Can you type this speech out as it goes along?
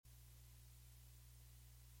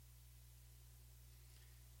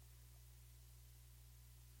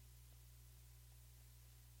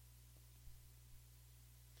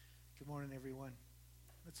morning, everyone.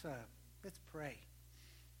 Let's pray.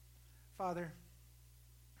 Father,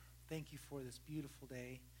 thank you for this beautiful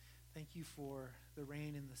day. Thank you for the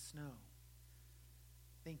rain and the snow.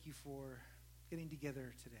 Thank you for getting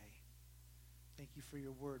together today. Thank you for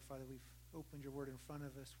your word, Father. We've opened your word in front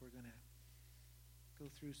of us. We're going to go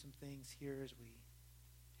through some things here as we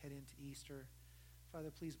head into Easter.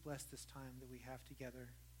 Father, please bless this time that we have together.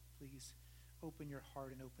 Please open your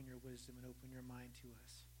heart and open your wisdom and open your mind to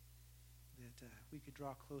us, that we could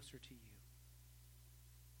draw closer to you.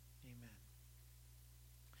 Amen.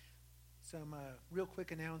 Some real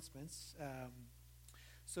quick announcements.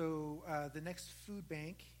 The next food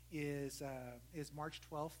bank is March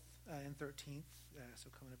 12th and 13th, so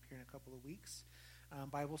coming up here in a couple of weeks.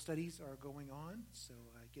 Bible studies are going on, so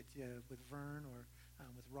get with Vern or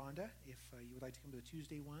with Rhonda if you would like to come to the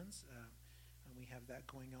Tuesday ones. We have that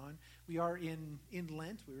going on. We are in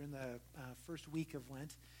Lent. We're in the first week of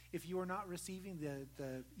Lent. If you are not receiving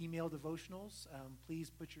the email devotionals, please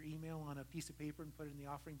put your email on a piece of paper and put it in the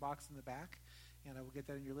offering box in the back, and I will get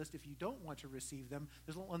that in your list. If you don't want to receive them,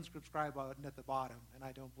 there's a little unsubscribe button at the bottom, and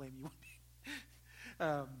I don't blame you.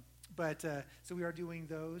 So we are doing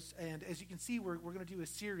those, and as you can see, we're going to do a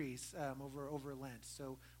series over Lent.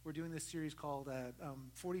 So we're doing this series called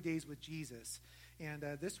 40 Days with Jesus, and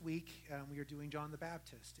this week we are doing John the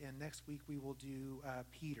Baptist, and next week we will do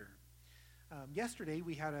Peter. Yesterday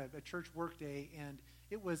we had a church work day, and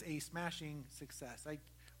it was a smashing success.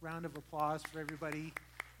 Round of applause for everybody.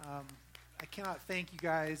 I cannot thank you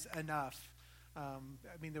guys enough.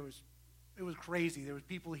 It was crazy. There was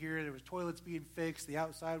people here. There was toilets being fixed. The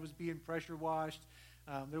outside was being pressure washed.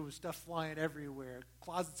 There was stuff flying everywhere.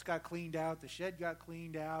 Closets got cleaned out. The shed got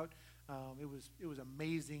cleaned out. It was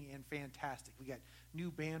amazing and fantastic. We got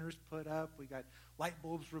new banners put up. We got light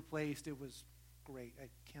bulbs replaced. It was great. I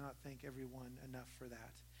cannot thank everyone enough for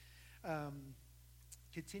that.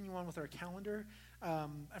 Continue on with our calendar.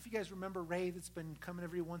 If you guys remember Ray, that's been coming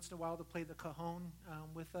every once in a while to play the cajon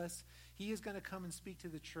with us, he is going to come and speak to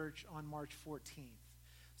the church on March 14th.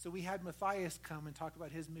 So we had Matthias come and talk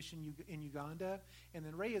about his mission in Uganda, and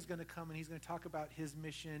then Ray is going to come and he's going to talk about his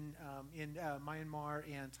mission in Myanmar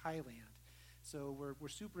and Thailand. So we're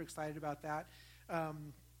super excited about that.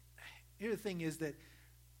 The thing is that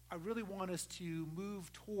I really want us to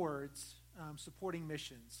move towards supporting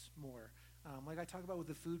missions more. Like I talk about with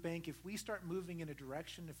the food bank, if we start moving in a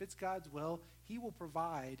direction, if it's God's will, He will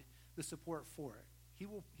provide the support for it. He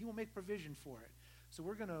will make provision for it. So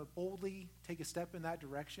we're going to boldly take a step in that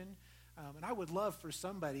direction. And I would love for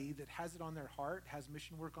somebody that has it on their heart, has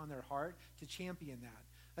mission work on their heart, to champion that.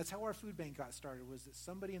 That's how our food bank got started, was that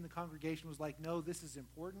somebody in the congregation was like, no, this is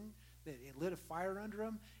important, that it lit a fire under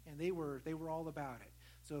them, and they were all about it.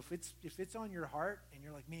 So if it's on your heart and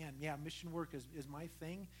you're like, man, yeah, mission work is my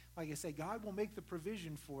thing, like I say, God will make the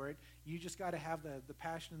provision for it. You just got to have the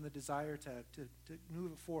passion and the desire to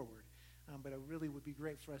move it forward. But it really would be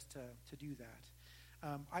great for us to do that.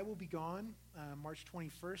 I will be gone March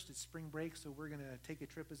 21st. It's spring break, so we're going to take a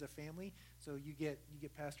trip as a family. So you get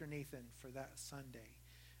Pastor Nathan for that Sunday.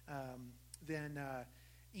 Then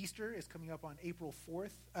Easter is coming up on April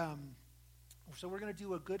 4th. So we're going to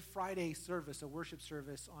do a Good Friday service, a worship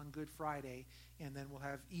service on Good Friday, and then we'll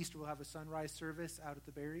have Easter. We'll have a sunrise service out at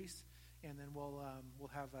the Berries, and then we'll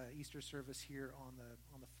have an Easter service here on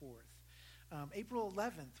the 4th. April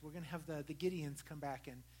 11th, we're going to have the Gideons come back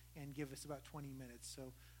and give us about 20 minutes.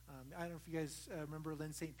 So I don't know if you guys remember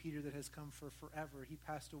Lynn St. Peter that has come for forever. He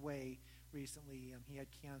passed away recently. He had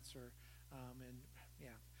cancer, and yeah,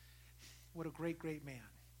 what a great man.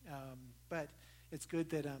 But it's good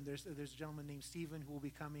that there's a gentleman named Stephen who will be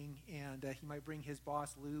coming, and he might bring his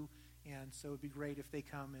boss, Lou, and so it would be great if they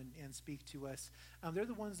come and speak to us. They're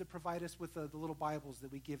the ones that provide us with the little Bibles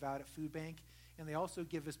that we give out at Food Bank, and they also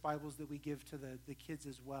give us Bibles that we give to the kids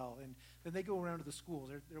as well. And then they go around to the schools.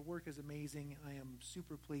 Their work is amazing. I am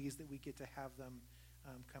super pleased that we get to have them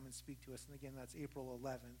come and speak to us. And again, that's April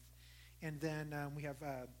 11th. And then we have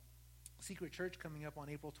Secret Church coming up on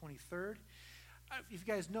April 23rd. If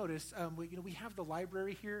you guys notice, we have the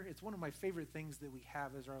library here. It's one of my favorite things that we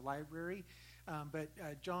have is our library. But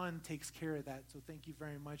John takes care of that, so thank you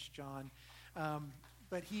very much, John.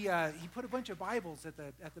 But he put a bunch of Bibles at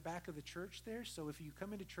the back of the church there. So if you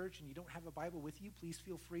come into church and you don't have a Bible with you, please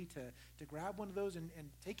feel free to grab one of those and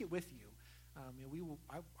take it with you.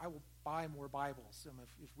 I will buy more Bibles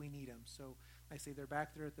if we need them. So I say they're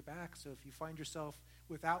back there at the back. So if you find yourself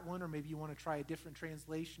without one, or maybe you want to try a different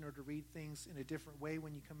translation or to read things in a different way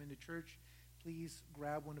when you come into church, please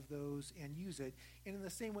grab one of those and use it. And in the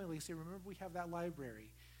same way, like I say, remember we have that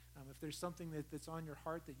library. If there's something that's on your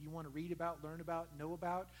heart that you want to read about, learn about, know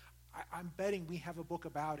about, I'm betting we have a book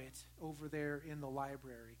about it over there in the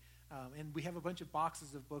library. And we have a bunch of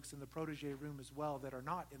boxes of books in the protege room as well that are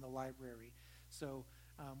not in the library. So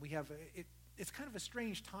we have it's kind of a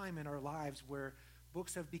strange time in our lives where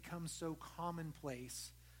books have become so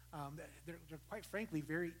commonplace. They're quite frankly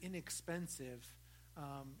very inexpensive,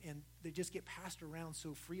 and they just get passed around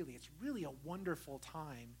so freely. It's really a wonderful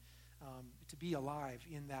time to be alive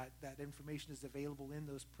in that information is available in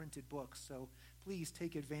those printed books. So please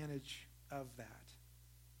take advantage of that.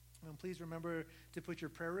 Please remember to put your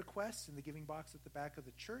prayer requests in the giving box at the back of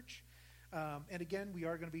the church. And again, we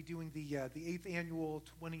are going to be doing the 8th annual,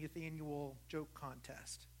 20th annual joke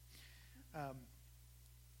contest.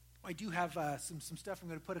 I do have some stuff. I'm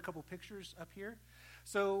going to put a couple pictures up here.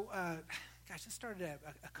 So, this started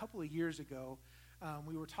a couple of years ago.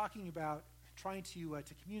 We were talking about trying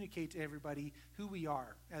to communicate to everybody who we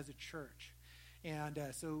are as a church. And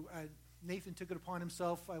so Nathan took it upon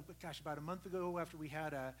himself, about a month ago after we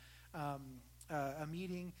had a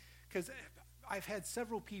meeting, because I've had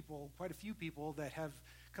several people, quite a few people, that have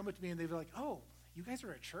come up to me and they're like, oh, you guys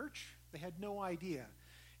are a church? They had no idea.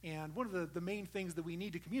 And one of the main things that we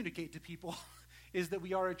need to communicate to people is that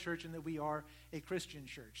we are a church and that we are a Christian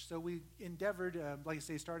church. So we endeavored, like I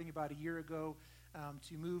say, starting about a year ago,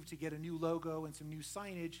 to get a new logo and some new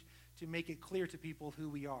signage to make it clear to people who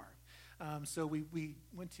we are. So we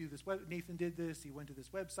went to this Nathan did this. He went to this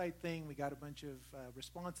website thing. We got a bunch of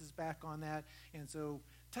responses back on that. And so,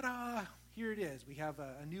 ta-da, here it is. We have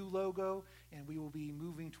a new logo, and we will be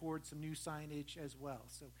moving towards some new signage as well.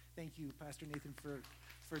 So thank you, Pastor Nathan,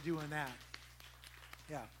 for doing that.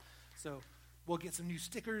 Yeah. So we'll get some new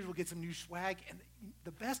stickers. We'll get some new swag. And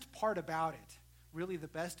the best part about it, really the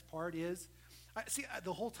best part is,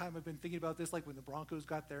 the whole time I've been thinking about this, like when the Broncos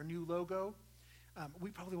got their new logo, we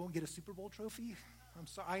probably won't get a Super Bowl trophy.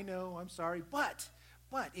 I know, I'm sorry. But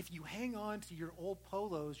if you hang on to your old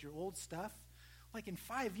polos, your old stuff, like in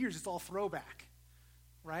 5 years, it's all throwback,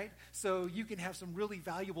 right? So you can have some really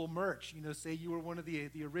valuable merch. Say you were one of the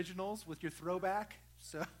originals with your throwback.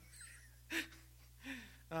 So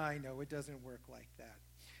I know it doesn't work like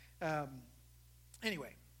that.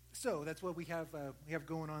 Anyway, so that's what we have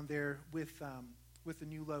going on there with the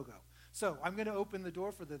new logo. So I'm going to open the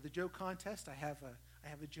door for the joke contest. I have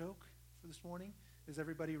a joke for this morning. Is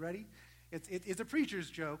everybody ready? It's a preacher's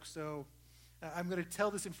joke, so I'm going to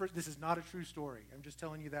tell this in first. This is not a true story. I'm just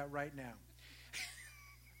telling you that right now.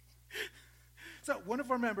 So one of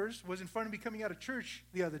our members was in front of me coming out of church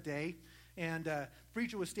the other day, and the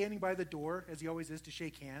preacher was standing by the door, as he always is, to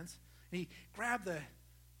shake hands. And he grabbed the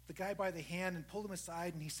guy by the hand and pulled him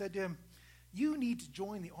aside, and he said to him, "You need to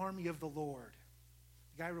join the army of the Lord."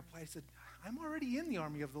 The guy replied, said, "I'm already in the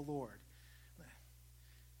army of the Lord." The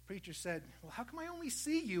preacher said, "Well, how come I only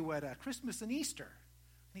see you at Christmas and Easter?"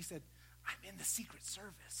 And he said, "I'm in the Secret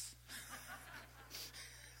Service."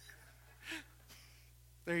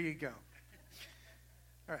 There you go.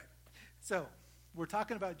 All right. So we're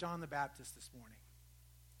talking about John the Baptist this morning.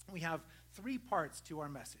 We have 3 parts to our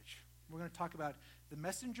message. We're going to talk about the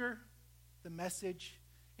messenger, the message,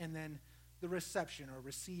 and then the reception or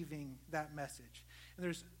receiving that message. And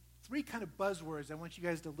there's 3 kind of buzzwords I want you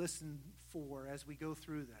guys to listen for as we go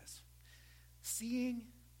through this. Seeing,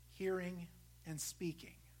 hearing, and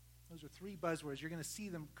speaking. Those are 3 buzzwords. You're going to see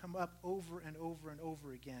them come up over and over and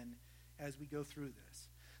over again as we go through this.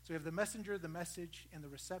 So we have the messenger, the message, and the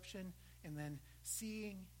reception, and then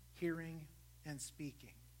seeing, hearing, and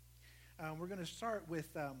speaking. We're going to start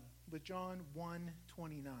with John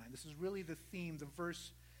 1:29. This is really the theme, the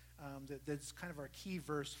verse that's kind of our key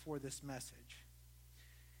verse for this message.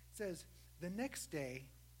 It says, "The next day,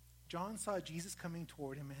 John saw Jesus coming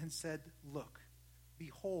toward him and said, 'Look,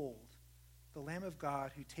 behold, the Lamb of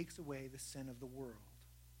God who takes away the sin of the world.'"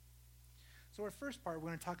 So our first part, we're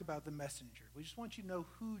going to talk about the messenger. We just want you to know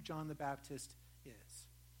who John the Baptist is.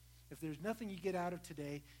 If there's nothing you get out of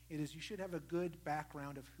today, it is you should have a good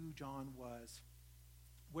background of who John was,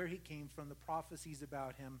 where he came from, the prophecies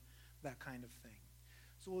about him, that kind of thing.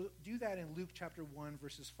 So we'll do that in Luke chapter 1,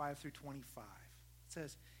 verses 5 through 25. It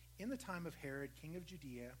says, "In the time of Herod, king of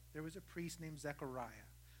Judea, there was a priest named Zechariah,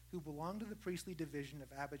 who belonged to the priestly division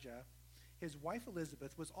of Abijah. His wife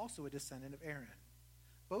Elizabeth was also a descendant of Aaron.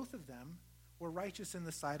 Both of them were righteous in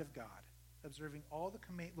the sight of God, observing all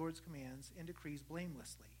the Lord's commands and decrees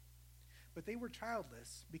blamelessly. But they were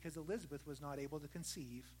childless because Elizabeth was not able to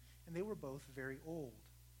conceive, and they were both very old.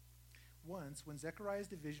 Once, when Zechariah's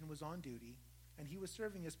division was on duty, and he was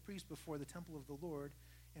serving as priest before the temple of the Lord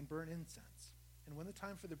and burned incense, and when the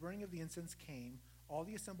time for the burning of the incense came, all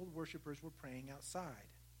the assembled worshipers were praying outside.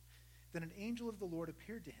 Then an angel of the Lord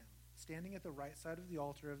appeared to him, standing at the right side of the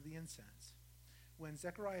altar of the incense. When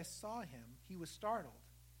Zechariah saw him, he was startled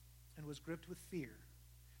and was gripped with fear.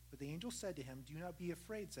 But the angel said to him, "Do not be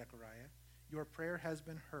afraid, Zechariah. Your prayer has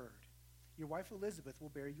been heard. Your wife Elizabeth will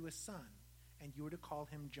bear you a son, and you are to call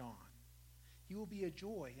him John. He will be a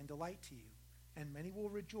joy and delight to you, and many will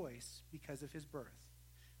rejoice because of his birth.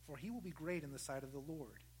 For he will be great in the sight of the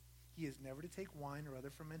Lord. He is never to take wine or other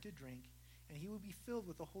fermented drink, and he will be filled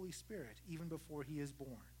with the Holy Spirit even before he is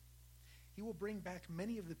born. He will bring back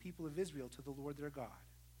many of the people of Israel to the Lord their God,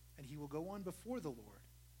 and he will go on before the Lord."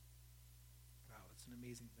 Wow, that's an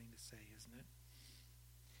amazing thing to say, isn't it?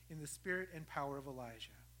 "In the spirit and power of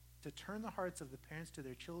Elijah, to turn the hearts of the parents to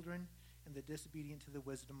their children and the disobedient to the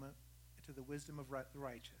wisdom of the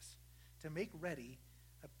righteous, to make ready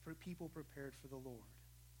a people prepared for the Lord."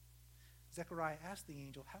 Zechariah asked the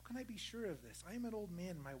angel, "How can I be sure of this? I am an old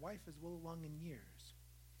man, and my wife is well along in years."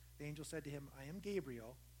 The angel said to him, "I am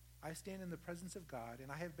Gabriel. I stand in the presence of God,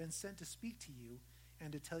 and I have been sent to speak to you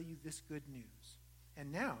and to tell you this good news.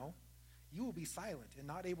 And now you will be silent and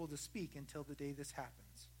not able to speak until the day this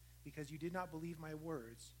happens, because you did not believe my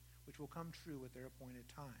words, which will come true at their appointed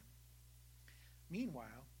time."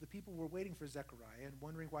 Meanwhile, the people were waiting for Zechariah and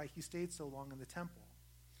wondering why he stayed so long in the temple.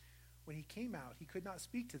 When he came out, he could not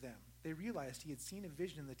speak to them. They realized he had seen a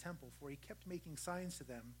vision in the temple, for he kept making signs to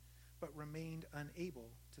them, but remained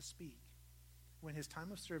unable to speak. When his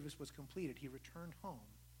time of service was completed, he returned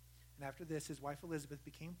home. And after this, his wife Elizabeth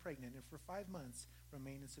became pregnant, and for 5 months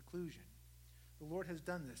remained in seclusion. "The Lord has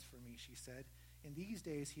done this for me," she said. "In these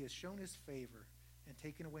days he has shown his favor and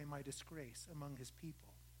taken away my disgrace among his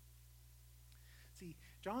people." See,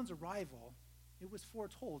 John's arrival, it was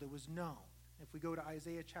foretold, it was known. If we go to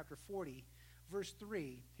Isaiah chapter 40, verse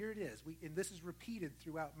 3, here it is. And this is repeated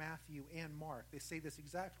throughout Matthew and Mark. They say this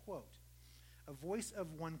exact quote: "A voice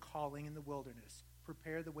of one calling in the wilderness,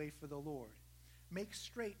 prepare the way for the Lord. Make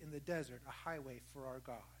straight in the desert a highway for our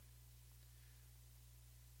God."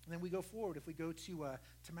 And then we go forward. If we go to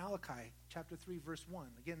Malachi chapter 3, verse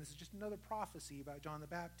 1. Again, this is just another prophecy about John the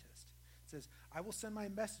Baptist. It says, "I will send my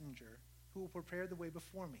messenger who will prepare the way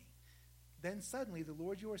before me. Then suddenly the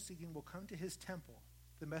Lord you are seeking will come to his temple.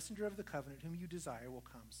 The messenger of the covenant whom you desire will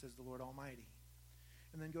come, says the Lord Almighty."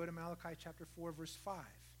 And then go to Malachi chapter 4, verse 5.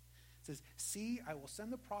 It says, "See, I will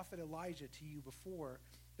send the prophet Elijah to you before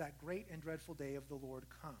that great and dreadful day of the Lord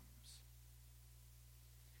comes."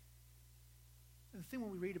 And the thing when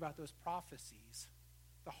we read about those prophecies,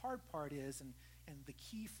 the hard part is, and the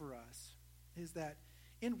key for us, is that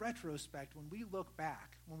in retrospect, when we look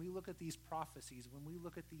back, when we look at these prophecies, when we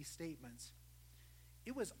look at these statements,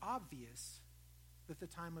 it was obvious that the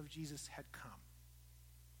time of Jesus had come.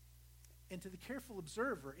 And to the careful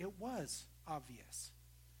observer, it was obvious.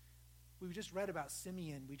 We've just read about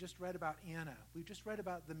Simeon. We just read about Anna. We've just read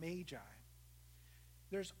about the Magi.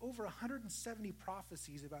 There's over 170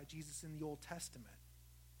 prophecies about Jesus in the Old Testament.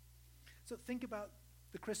 So think about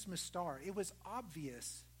the Christmas star. It was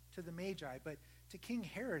obvious to the Magi, but to King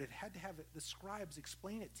Herod, it had to have the scribes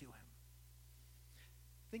explain it to him.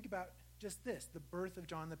 Think about just this, the birth of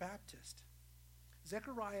John the Baptist.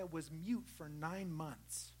 Zechariah was mute for 9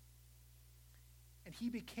 months, and he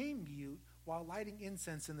became mute while lighting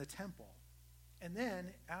incense in the temple. And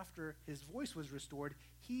then, after his voice was restored,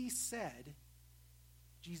 he said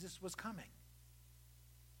Jesus was coming.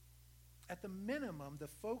 At the minimum, the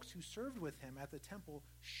folks who served with him at the temple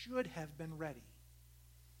should have been ready.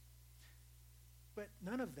 But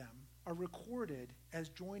none of them are recorded as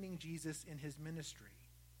joining Jesus in his ministry.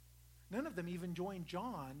 None of them even joined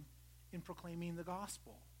John in proclaiming the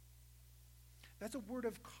gospel. That's a word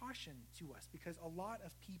of caution to us because a lot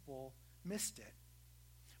of people missed it.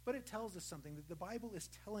 But it tells us something, that the Bible is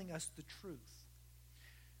telling us the truth.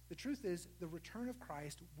 The truth is the return of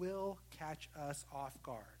Christ will catch us off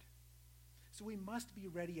guard. So we must be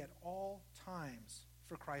ready at all times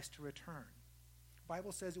for Christ to return. The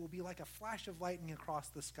Bible says it will be like a flash of lightning across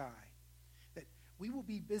the sky, that we will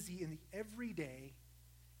be busy in the everyday,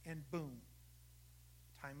 and boom,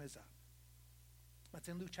 time is up. That's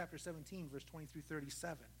in Luke chapter 17, verse 20 through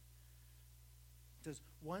 37. It says,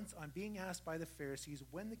 "Once on being asked by the Pharisees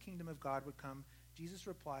when the kingdom of God would come, Jesus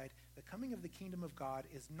replied, 'The coming of the kingdom of God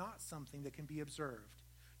is not something that can be observed,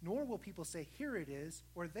 nor will people say, here it is,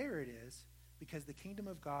 or there it is, because the kingdom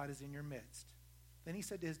of God is in your midst.' Then he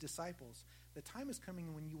said to his disciples, 'The time is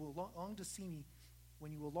coming when you will long to see me,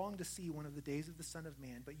 when you will long to see one of the days of the Son of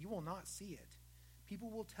Man, but you will not see it.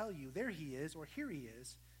 People will tell you, there he is, or here he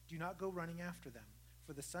is. Do not go running after them.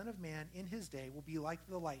 For the Son of Man in his day will be like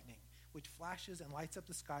the lightning, which flashes and lights up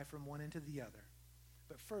the sky from one end to the other.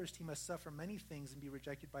 But first he must suffer many things and be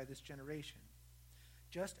rejected by this generation.'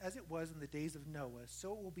 Just as it was in the days of Noah,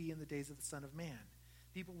 so it will be in the days of the Son of Man.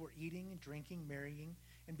 People were eating and drinking, marrying,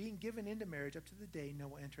 and being given into marriage up to the day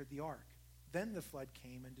Noah entered the ark. Then the flood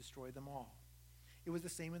came and destroyed them all. It was the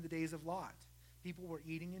same in the days of Lot. People were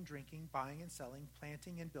eating and drinking, buying and selling,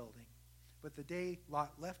 planting and building. But the day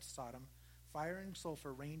Lot left Sodom, fire and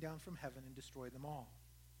sulfur rained down from heaven and destroyed them all.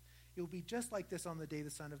 It will be just like this on the day the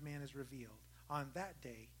Son of Man is revealed. On that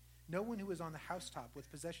day, no one who is on the housetop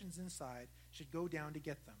with possessions inside should go down to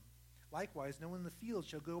get them. Likewise, no one in the field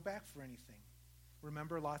shall go back for anything.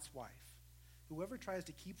 Remember Lot's wife. Whoever tries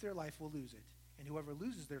to keep their life will lose it, and whoever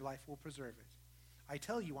loses their life will preserve it. I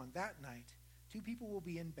tell you, on that night, 2 people will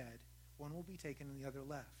be in bed, one will be taken and the other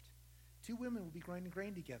left. 2 women will be grinding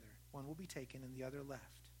grain together, one will be taken and the other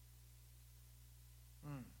left.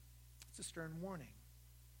 It's a stern warning.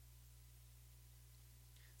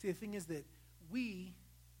 See, the thing is that we,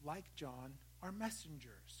 like John, are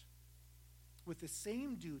messengers with the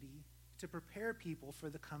same duty to prepare people for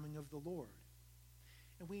the coming of the Lord.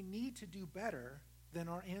 And we need to do better than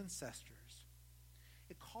our ancestors.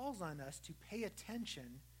 It calls on us to pay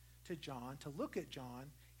attention to John, to look at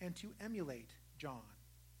John, and to emulate John.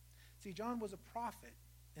 See, John was a prophet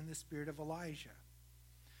in the spirit of Elijah.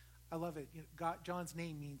 I love it. John's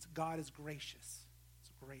name means God is gracious. It's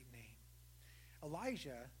a great name.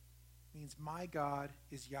 Elijah means my God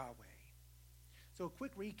is Yahweh. So a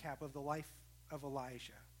quick recap of the life of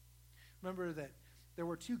Elijah. Remember that there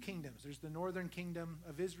were 2 kingdoms. There's the northern kingdom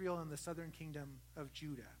of Israel and the southern kingdom of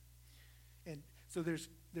Judah. And so there's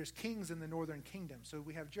kings in the northern kingdom. So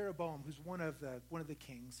we have Jeroboam, who's one of the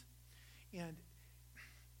kings, and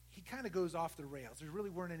he kind of goes off the rails. There really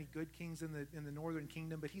weren't any good kings in the northern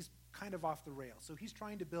kingdom, but he's kind of off the rails. So he's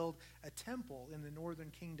trying to build a temple in the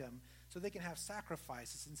northern kingdom so they can have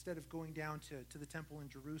sacrifices instead of going down to the temple in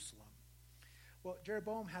Jerusalem. Well,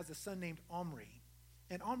 Jeroboam has a son named Omri,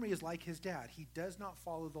 and Omri is like his dad. He does not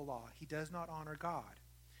follow the law. He does not honor God.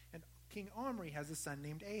 And King Omri has a son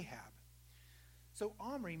named Ahab. So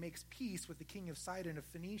Omri makes peace with the king of Sidon of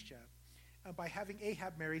Phoenicia by having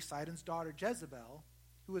Ahab marry Sidon's daughter Jezebel,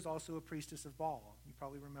 who is also a priestess of Baal. You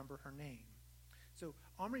probably remember her name. So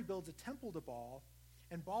Omri builds a temple to Baal,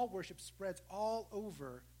 and Baal worship spreads all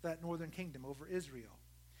over that northern kingdom, over Israel.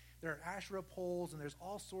 There are Asherah poles, and there's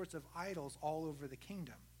all sorts of idols all over the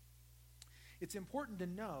kingdom. It's important to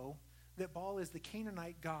know that Baal is the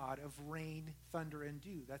Canaanite god of rain, thunder, and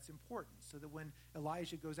dew. That's important, so that when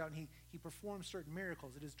Elijah goes out and he performs certain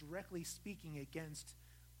miracles, it is directly speaking against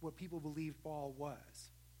what people believed Baal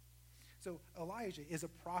was. So Elijah is a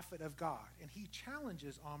prophet of God, and he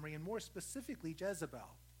challenges Omri, and more specifically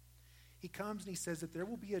Jezebel. He comes and he says that there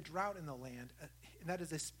will be a drought in the land, and that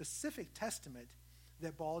is a specific testament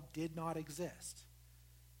that Baal did not exist.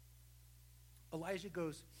 Elijah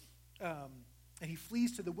goes, and he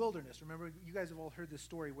flees to the wilderness. Remember, you guys have all heard this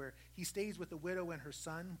story where he stays with the widow and her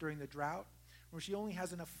son during the drought, where she only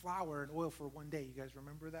has enough flour and oil for one day. You guys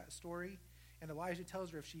remember that story? And Elijah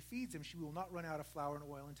tells her if she feeds him, she will not run out of flour and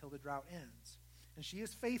oil until the drought ends. And she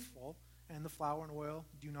is faithful, and the flour and oil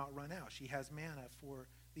do not run out. She has manna for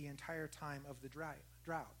the entire time of the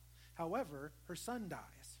drought. However, her son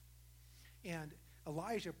dies. And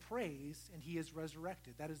Elijah prays, and he is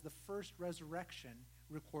resurrected. That is the first resurrection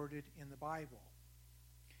recorded in the Bible.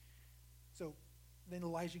 So then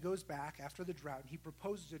Elijah goes back after the drought, and he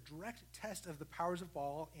proposes a direct test of the powers of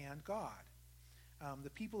Baal and God.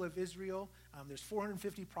 The people of Israel, there's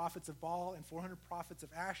 450 prophets of Baal and 400 prophets of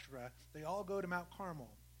Asherah. They all go to Mount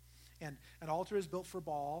Carmel. And an altar is built for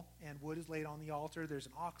Baal, and wood is laid on the altar. There's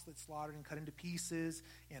an ox that's slaughtered and cut into pieces.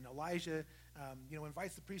 And Elijah,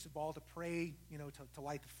 invites the priest of Baal to pray, to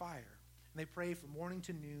light the fire. And they pray from morning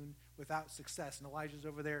to noon without success. And Elijah's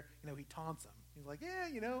over there, he taunts them. He's like,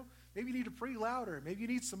 maybe you need to pray louder. Maybe you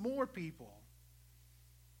need some more people.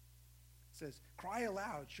 Says, cry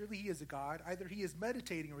aloud, surely he is a god. Either he is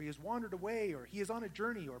meditating, or he has wandered away, or he is on a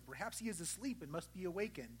journey, or perhaps he is asleep and must be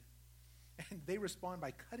awakened. And they respond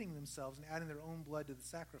by cutting themselves and adding their own blood to the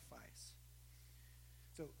sacrifice.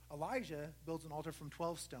 So Elijah builds an altar from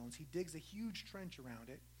 12 stones. He digs a huge trench around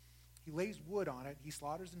it. He lays wood on it. He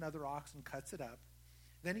slaughters another ox and cuts it up.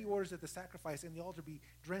 Then he orders that the sacrifice and the altar be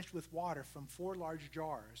drenched with water from 4 large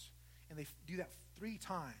jars. And they do that 3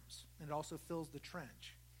 times. And it also fills the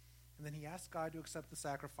trench. And then he asks God to accept the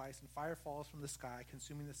sacrifice, and fire falls from the sky,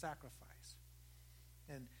 consuming the sacrifice.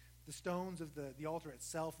 And the stones of the altar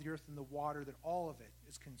itself, the earth and the water, that all of it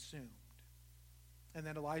is consumed. And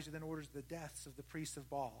then Elijah then orders the deaths of the priests of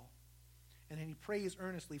Baal. And then he prays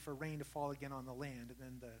earnestly for rain to fall again on the land.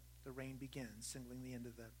 And then the rain begins, signaling the end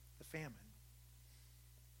of the famine.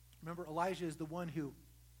 Remember, Elijah is the one who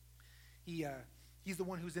he He's the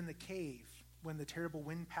one who's in the cave when the terrible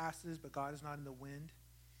wind passes, but God is not in the wind.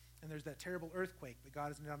 And there's that terrible earthquake, but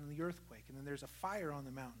God is not in the earthquake. And then there's a fire on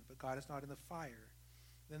the mountain, but God is not in the fire.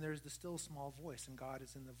 Then there's the still small voice, and God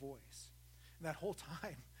is in the voice. And that whole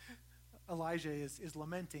time, Elijah is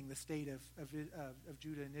lamenting the state of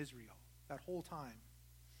Judah and Israel. That whole time.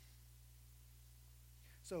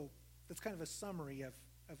 So that's kind of a summary of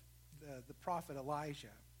the prophet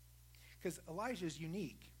Elijah. Because Elijah is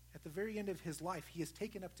unique. At the very end of his life, he is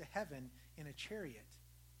taken up to heaven in a chariot.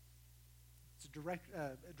 It's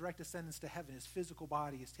a direct ascendance to heaven. His physical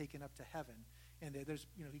body is taken up to heaven. And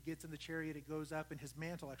he gets in the chariot, it goes up, and his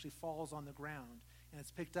mantle actually falls on the ground. And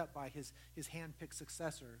it's picked up by his hand-picked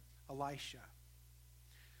successor, Elisha.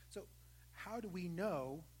 So how do we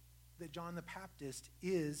know that John the Baptist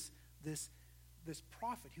is this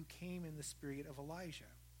prophet who came in the spirit of Elijah?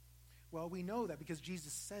 Well, we know that because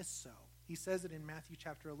Jesus says so. He says it in Matthew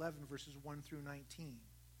chapter 11, verses 1 through 19.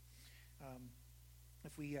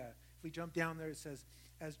 If we jump down there, it says,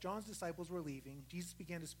 as John's disciples were leaving, Jesus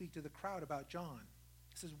began to speak to the crowd about John.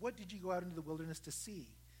 He says, what did you go out into the wilderness to see?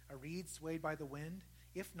 A reed swayed by the wind?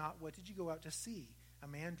 If not, what did you go out to see? A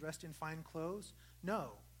man dressed in fine clothes?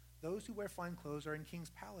 No, those who wear fine clothes are in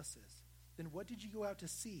king's palaces. Then what did you go out to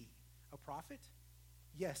see? A prophet?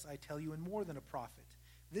 Yes, I tell you, and more than a prophet.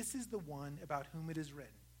 This is the one about whom it is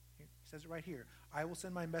written. He says it right here. I will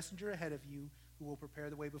send my messenger ahead of you who will prepare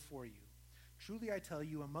the way before you. Truly I tell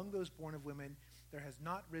you, among those born of women, there has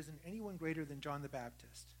not risen anyone greater than John the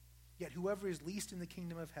Baptist. Yet whoever is least in the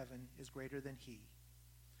kingdom of heaven is greater than he.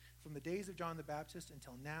 From the days of John the Baptist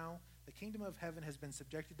until now, the kingdom of heaven has been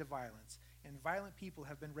subjected to violence, and violent people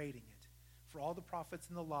have been raiding it. For all the prophets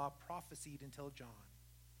in the law prophesied until John.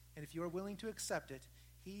 And if you are willing to accept it,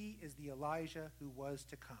 he is the Elijah who was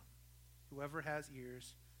to come. Whoever has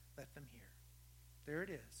ears, let them hear. There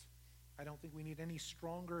it is. I don't think we need any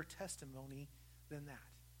stronger testimony than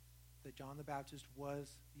that John the Baptist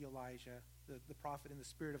was the Elijah, the prophet in the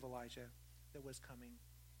spirit of Elijah that was coming.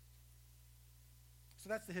 So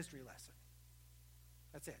that's the history lesson.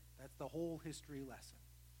 That's it. That's the whole history lesson.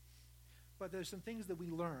 But there's some things that we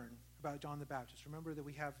learn about John the Baptist. Remember that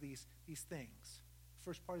we have these things. The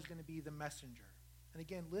first part is going to be the messenger. And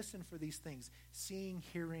again, listen for these things: seeing,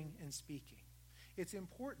 hearing, and speaking. It's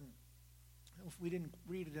important. We didn't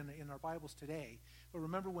read it in our Bibles today, but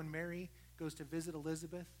remember when Mary goes to visit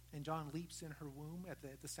Elizabeth and John leaps in her womb at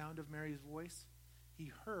the sound of Mary's voice?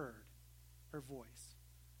 He heard her voice,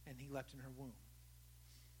 and he leapt in her womb.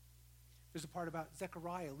 There's a part about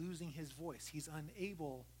Zechariah losing his voice. He's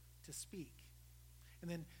unable to speak.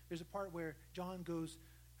 And then there's a part where John goes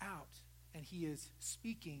out, and he is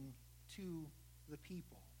speaking to the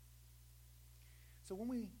people. So when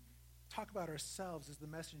we talk about ourselves as the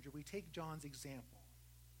messenger, we take John's example.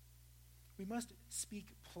 We must speak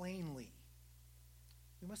plainly.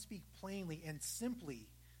 We must speak plainly and simply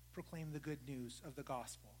proclaim the good news of the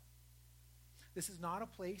gospel. This is not a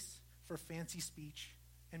place for fancy speech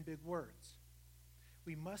and big words.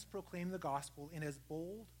 We must proclaim the gospel in as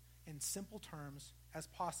bold and simple terms as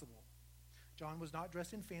possible. John was not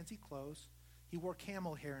dressed in fancy clothes. He wore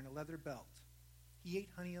camel hair and a leather belt. He ate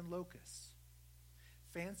honey and locusts.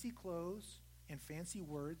 Fancy clothes and fancy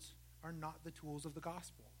words are not the tools of the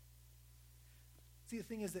gospel. See, the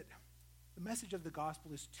thing is that the message of the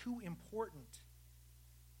gospel is too important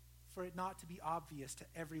for it not to be obvious to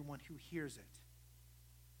everyone who hears it.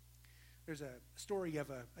 There's a story of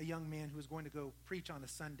a young man who was going to go preach on a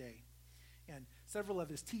Sunday, and several of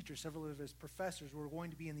his teachers, several of his professors were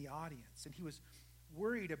going to be in the audience, and he was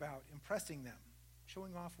worried about impressing them,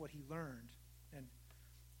 showing off what he learned. And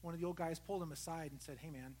one of the old guys pulled him aside and said, hey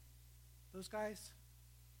man, those guys,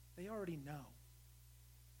 they already know.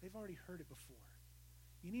 They've already heard it before.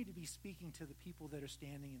 You need to be speaking to the people that are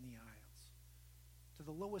standing in the aisles, to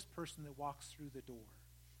the lowest person that walks through the door.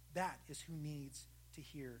 That is who needs to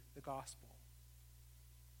hear the gospel.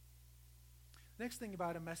 The next thing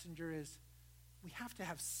about a messenger is we have to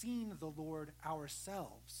have seen the Lord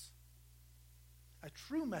ourselves. A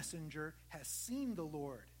true messenger has seen the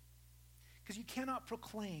Lord, because you cannot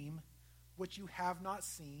proclaim what you have not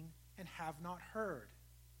seen and have not heard.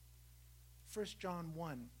 1 John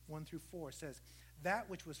 1 through 4 says, that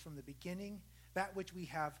which was from the beginning, that which we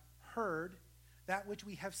have heard, that which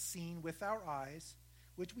we have seen with our eyes,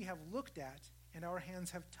 which we have looked at and our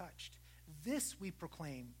hands have touched. This we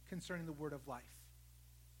proclaim concerning the word of life.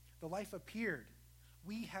 The life appeared.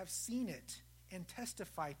 We have seen it and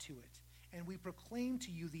testify to it, and we proclaim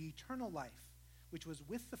to you the eternal life, which was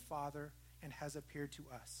with the Father and has appeared to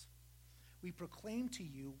us. We proclaim to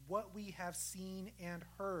you what we have seen and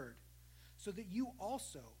heard, so that you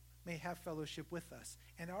also may have fellowship with us.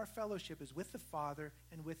 And our fellowship is with the Father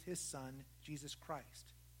and with his Son, Jesus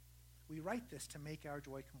Christ. We write this to make our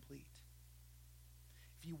joy complete.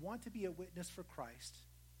 If you want to be a witness for Christ,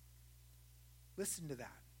 listen to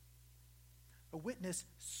that. A witness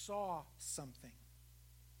saw something.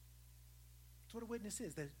 That's what a witness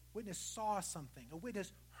is. The witness saw something. A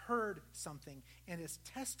witness heard something and is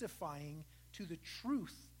testifying to the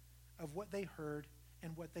truth of what they heard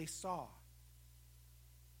and what they saw.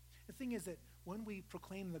 The thing is that when we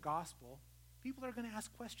proclaim the gospel, people are going to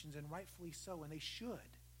ask questions, and rightfully so, and they should.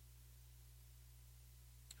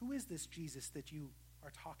 Who is this Jesus that you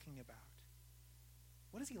are talking about?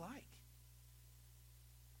 What is he like?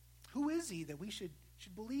 Who is he that we should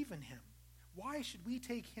believe in him? Why should we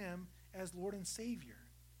take him as Lord and Savior?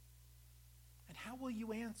 And how will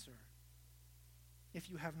you answer if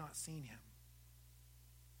you have not seen him?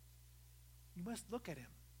 You must look at him.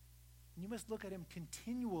 And you must look at him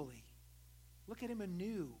continually. Look at him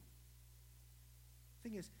anew. The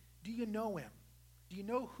thing is, do you know him? Do you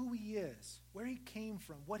know who he is, where he came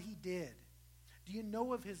from, what he did? Do you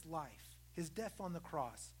know of his life, his death on the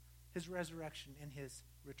cross, his resurrection, and his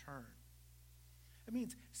return? It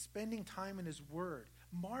means spending time in his word,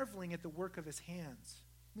 marveling at the work of his hands.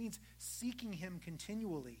 It means seeking him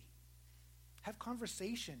continually. Have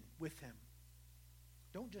conversation with him.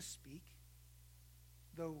 Don't just speak.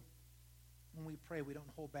 Though when we pray, we don't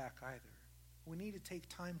hold back either. We need to take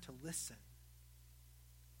time to listen.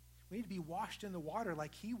 We need to be washed in the water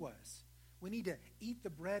like he was. We need to eat the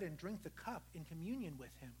bread and drink the cup in communion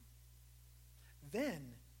with him.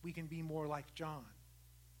 Then we can be more like John.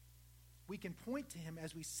 We can point to him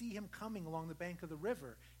as we see him coming along the bank of the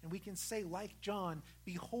river, and we can say, like John,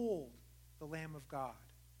 "Behold the Lamb of God."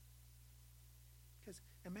 Because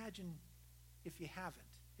imagine if you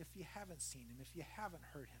haven't seen him, if you haven't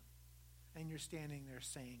heard him, and you're standing there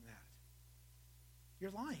saying that.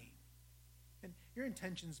 You're lying. And your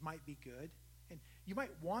intentions might be good, and you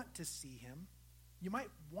might want to see him. You might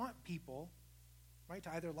want people, right,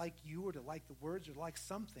 to either like you or to like the words or like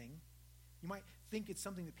something. You might think it's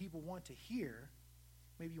something that people want to hear.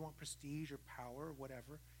 Maybe you want prestige or power or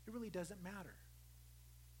whatever. It really doesn't matter.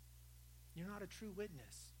 You're not a true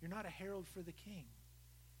witness. You're not a herald for the king.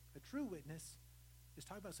 A true witness is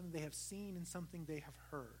talking about something they have seen and something they have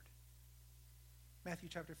heard. Matthew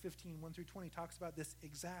chapter 15, 1 through 20 talks about this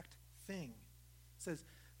exact thing. It says,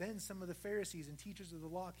 "Then some of the Pharisees and teachers of the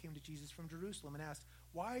law came to Jesus from Jerusalem and asked,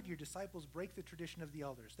 'Why do your disciples break the tradition of the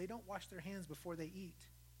elders? They don't wash their hands before they eat.'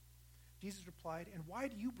 Jesus replied, 'And why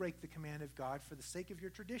do you break the command of God for the sake of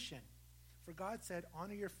your tradition? For God said,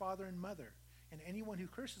 honor your father and mother, and anyone who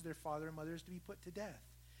curses their father and mother is to be put to death.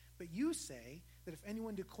 But you say that if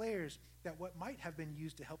anyone declares that what might have been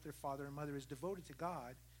used to help their father and mother is devoted to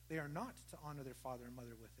God, they are not to honor their father and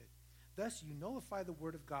mother with it. Thus you nullify the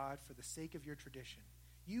word of God for the sake of your tradition.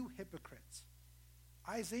 You hypocrites!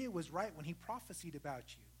 Isaiah was right when he prophesied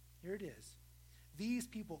about you. Here it is. These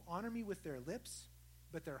people honor me with their lips,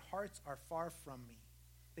 but their hearts are far from me.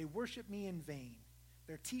 They worship me in vain.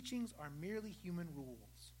 Their teachings are merely human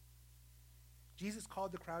rules.'" Jesus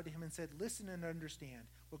called the crowd to him and said, "Listen and understand.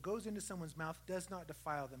 What goes into someone's mouth does not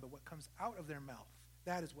defile them, but what comes out of their mouth,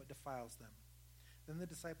 that is what defiles them." Then the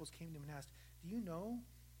disciples came to him and asked, "Do you know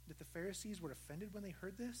that the Pharisees were offended when they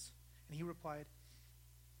heard this?" And he replied,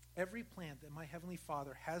 "Every plant that my heavenly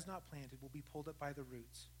Father has not planted will be pulled up by the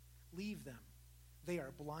roots. Leave them. They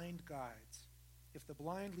are blind guides. If the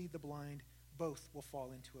blind lead the blind, both will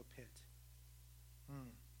fall into a pit."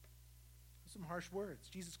 Some harsh words.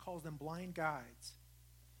 Jesus calls them blind guides.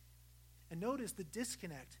 And notice the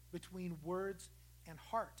disconnect between words and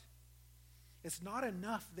heart. It's not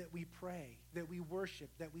enough that we pray, that we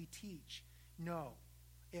worship, that we teach. No,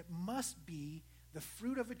 it must be the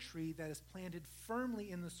fruit of a tree that is planted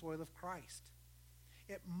firmly in the soil of Christ.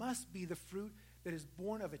 It must be the fruit that is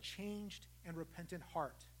born of a changed and repentant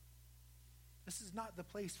heart. This is not the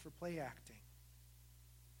place for play acting.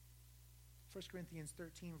 1 Corinthians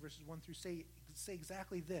 13, verses 1 through say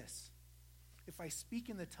exactly this. "If I speak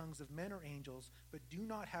in the tongues of men or angels, but do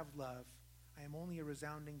not have love, I am only a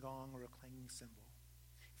resounding gong or a clanging cymbal.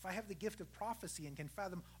 If I have the gift of prophecy and can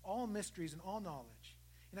fathom all mysteries and all knowledge,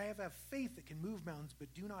 and I have faith that can move mountains,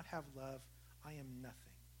 but do not have love, I am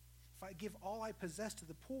nothing. If I give all I possess to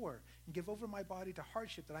the poor and give over my body to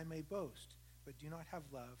hardship that I may boast, but do not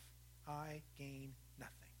have love, I gain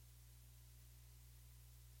nothing."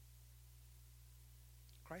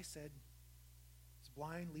 Christ said, "It's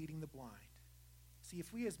blind leading the blind." See,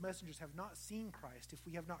 if we as messengers have not seen Christ, if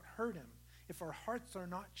we have not heard him, if our hearts are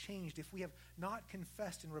not changed, if we have not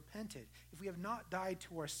confessed and repented, if we have not died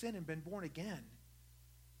to our sin and been born again,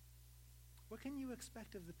 what can you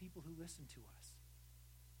expect of the people who listen to us?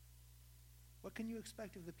 What can you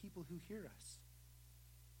expect of the people who hear us?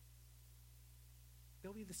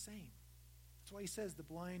 They'll be the same. That's why he says the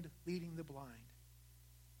blind leading the blind.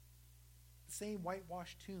 The same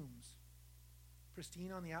whitewashed tombs,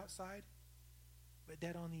 pristine on the outside, but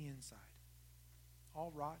dead on the inside,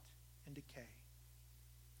 all rot and decay.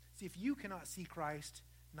 See, if you cannot see Christ,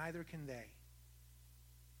 neither can they.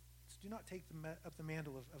 So do not take up the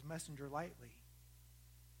mantle of messenger lightly.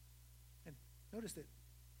 And notice that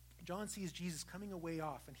John sees Jesus coming away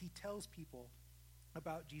off, and he tells people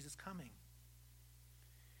about Jesus coming.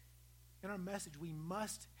 In our message, we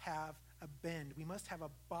must have a bend. We must have a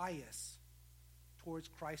bias towards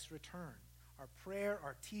Christ's return. Our prayer,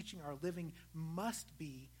 our teaching, our living must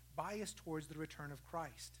be biased towards the return of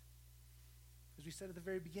Christ. As we said at the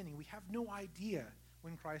very beginning, we have no idea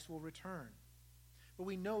when Christ will return. But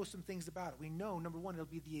we know some things about it. We know, number one, it'll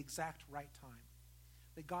be the exact right time.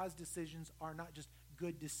 That God's decisions are not just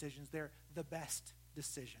good decisions. They're the best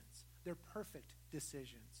decisions. They're perfect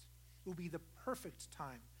decisions. It will be the perfect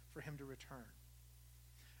time for him to return.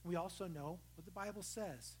 We also know what the Bible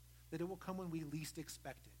says, that it will come when we least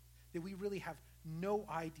expect it, that we really have no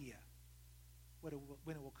idea when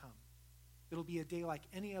it will come. It'll be a day like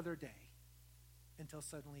any other day until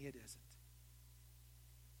suddenly it isn't.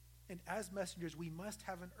 And as messengers, we must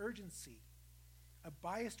have an urgency, a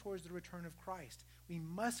bias towards the return of Christ. We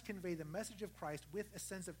must convey the message of Christ with a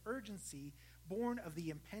sense of urgency born of the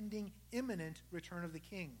impending, imminent return of the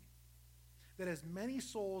King. That as many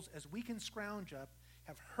souls as we can scrounge up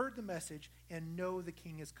have heard the message and know the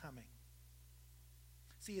King is coming.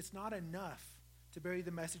 See, it's not enough to bury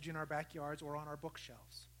the message in our backyards or on our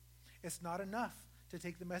bookshelves. It's not enough to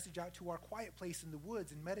take the message out to our quiet place in the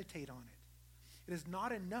woods and meditate on it. It is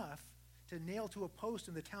not enough to nail to a post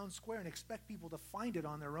in the town square and expect people to find it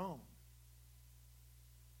on their own.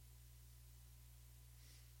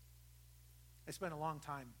 I spent a long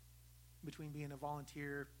time between being a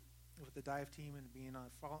volunteer with the dive team and being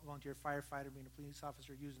a volunteer firefighter, being a police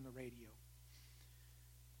officer, using the radio.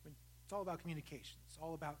 It's all about communication. It's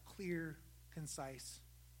all about clear, concise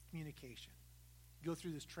communication. You go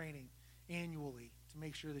through this training annually to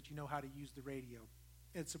make sure that you know how to use the radio.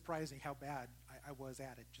 It's surprising how bad I was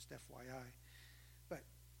at it, just FYI. But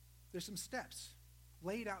there's some steps,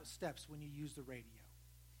 laid out steps when you use the radio.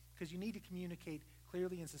 Because you need to communicate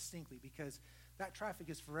clearly and succinctly, because that traffic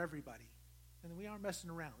is for everybody. And we aren't messing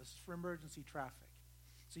around. This is for emergency traffic.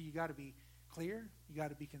 So you got to be clear, you got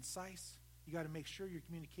to be concise, you got to make sure your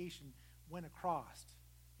communication went across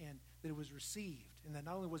and that it was received. And that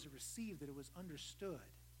not only was it received, that it was understood.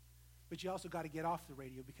 But you also got to get off the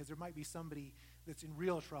radio, because there might be somebody that's in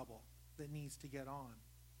real trouble that needs to get on.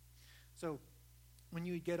 So when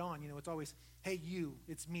you get on, it's always, hey, you,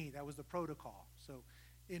 it's me. That was the protocol. So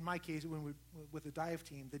in my case, with the dive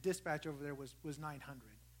team, the dispatch over there was 900.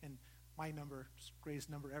 And my number, greatest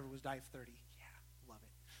number ever, was dive 30. Yeah, love it.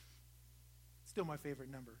 Still my favorite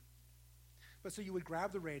number. But so you would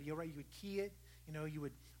grab the radio, right? You would key it. You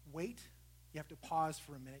would wait. You have to pause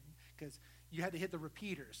for a minute because you had to hit the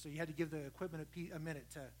repeaters. So you had to give the equipment a minute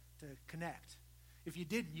to connect. If you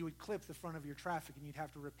didn't, you would clip the front of your traffic and you'd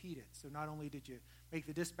have to repeat it. So not only did you make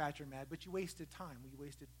the dispatcher mad, but you wasted time. You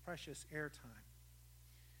wasted precious airtime.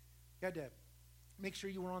 You had to make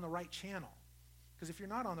sure you were on the right channel. Because if you're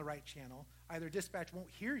not on the right channel, either dispatch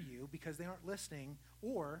won't hear you because they aren't listening,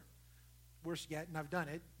 or, worse yet, and I've done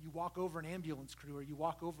it, you walk over an ambulance crew or you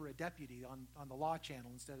walk over a deputy on the law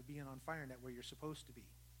channel instead of being on FireNet where you're supposed to be.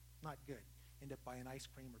 Not good. End up buying ice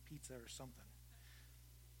cream or pizza or something.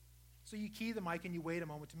 So you key the mic and you wait a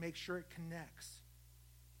moment to make sure it connects.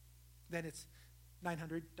 Then it's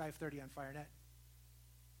 900, dive 30 on FireNet.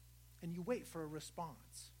 And you wait for a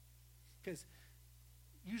response. Because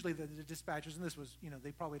usually the dispatchers, and this was,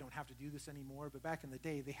 they probably don't have to do this anymore, but back in the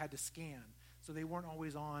day, they had to scan. So they weren't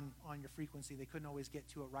always on your frequency. They couldn't always get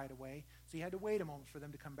to it right away. So you had to wait a moment for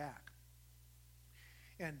them to come back.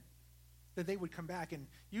 And then they would come back, and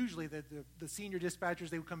usually the senior dispatchers,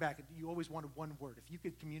 they would come back, and you always wanted one word. If you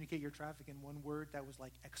could communicate your traffic in one word, that was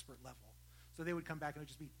like expert level. So they would come back, and it would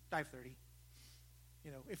just be dive 30.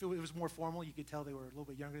 If it was more formal, you could tell they were a little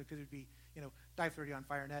bit younger, because it would be, dive 30 on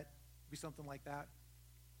FireNet. Be something like that.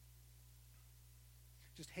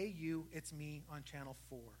 Just, hey, you, it's me on channel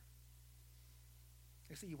 4.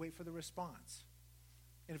 So you wait for the response.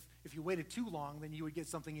 And if you waited too long, then you would get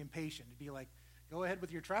something impatient. It'd be like, go ahead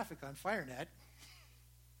with your traffic on FireNet.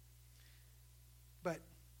 But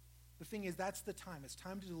the thing is, that's the time. It's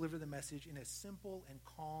time to deliver the message in as simple and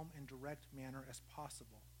calm and direct manner as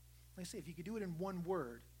possible. Like I say, if you could do it in one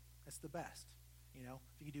word, that's the best. If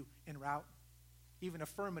you could do en route, Even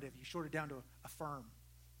affirmative, you short it down to affirm.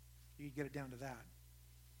 You get it down to that.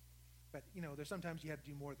 But, there's sometimes you have to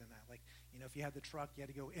do more than that. Like, if you had the truck, you had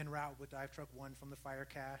to go en route with dive truck 1 from the fire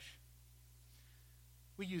cache.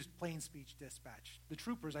 We used plain speech dispatch. The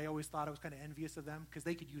troopers, I always thought I was kind of envious of them because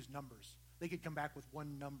they could use numbers. They could come back with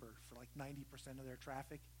one number for like 90% of their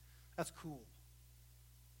traffic. That's cool.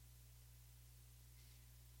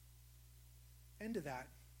 And to that,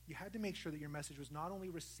 you had to make sure that your message was not only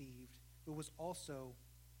received, but was also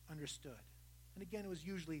understood. And again, it was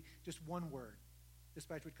usually just one word.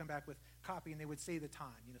 Dispatch would come back with copy, and they would say the time,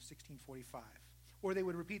 1645. Or they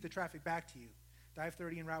would repeat the traffic back to you. Dive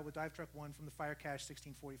 30 en route with dive truck 1 from the fire cache,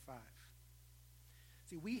 1645.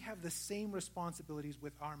 See, we have the same responsibilities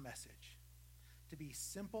with our message. To be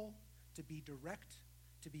simple, to be direct,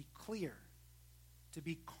 to be clear, to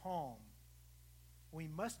be calm. We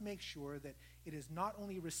must make sure that it is not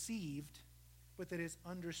only received, but that it is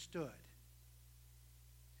understood.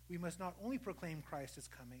 We must not only proclaim Christ is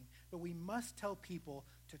coming, but we must tell people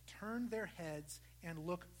to turn their heads and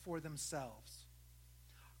look for themselves.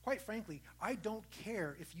 Quite frankly, I don't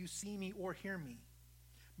care if you see me or hear me.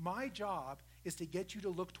 My job is to get you to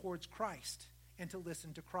look towards Christ and to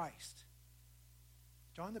listen to Christ.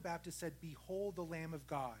 John the Baptist said, "Behold the Lamb of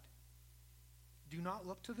God." Do not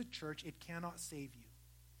look to the church, it cannot save you.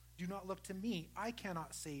 Do not look to me, I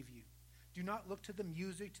cannot save you. Do not look to the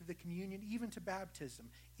music, to the communion, even to baptism.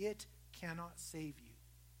 It cannot save you.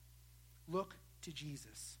 Look to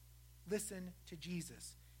Jesus. Listen to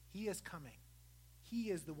Jesus. He is coming. He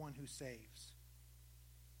is the one who saves.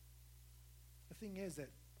 The thing is that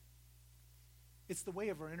it's the way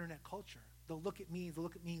of our internet culture. They'll look at me,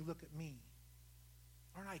 look at me, look at me.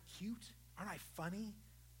 Aren't I cute? Aren't I funny?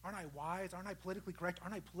 Aren't I wise? Aren't I politically correct?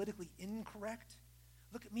 Aren't I politically incorrect?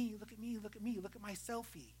 Look at me, look at me, look at me, look at my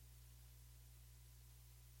selfie.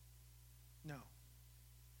 No.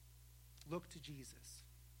 Look to Jesus.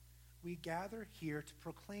 We gather here to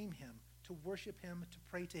proclaim him, to worship him, to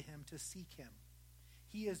pray to him, to seek him.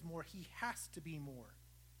 He is more. He has to be more.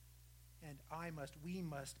 And we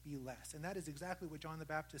must be less. And that is exactly what John the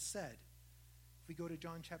Baptist said. If we go to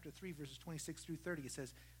John chapter 3, verses 26 through 30, it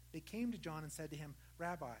says, "They came to John and said to him,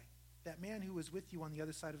 'Rabbi, that man who was with you on the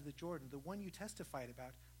other side of the Jordan, the one you testified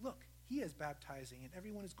about, look, he is baptizing, and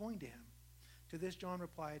everyone is going to him.' To this John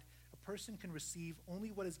replied, 'A person can receive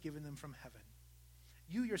only what is given them from heaven.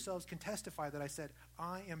 You yourselves can testify that I said,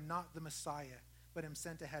 I am not the Messiah, but am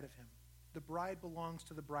sent ahead of him. The bride belongs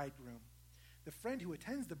to the bridegroom. The friend who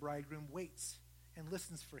attends the bridegroom waits and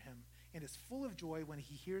listens for him, and is full of joy when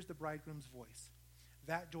he hears the bridegroom's voice.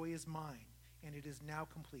 That joy is mine, and it is now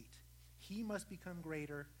complete. He must become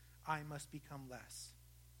greater, I must become less.'"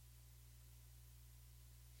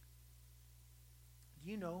 Do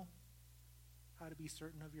you know how to be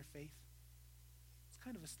certain of your faith? It's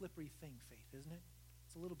kind of a slippery thing, faith, isn't it?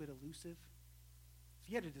 It's a little bit elusive. If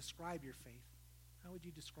you had to describe your faith, how would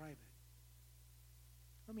you describe it?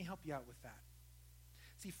 Let me help you out with that.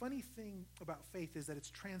 See, funny thing about faith is that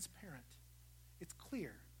it's transparent. It's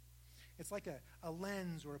clear. It's like a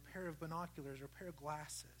lens or a pair of binoculars or a pair of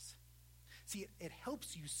glasses. See, it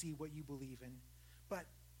helps you see what you believe in, but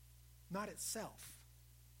not itself.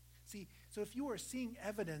 See, so if you are seeing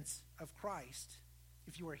evidence of Christ,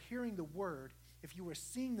 if you are hearing the word, if you are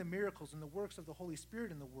seeing the miracles and the works of the Holy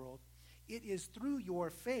Spirit in the world, it is through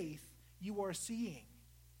your faith you are seeing.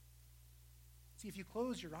 See, if you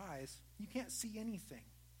close your eyes, you can't see anything.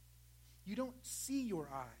 You don't see your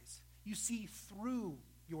eyes. You see through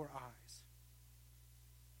your eyes.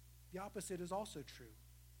 The opposite is also true.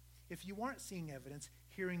 If you aren't seeing evidence,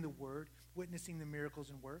 hearing the word, witnessing the miracles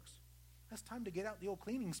and works, that's time to get out the old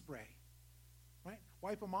cleaning spray, right?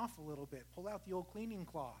 Wipe them off a little bit. Pull out the old cleaning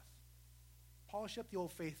cloth. Polish up the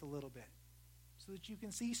old faith a little bit so that you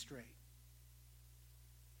can see straight.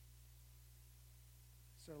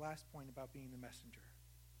 It's our last point about being the messenger.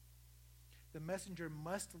 The messenger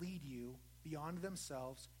must lead you beyond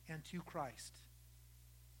themselves and to Christ.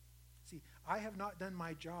 See, I have not done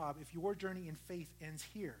my job if your journey in faith ends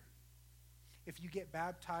here. If you get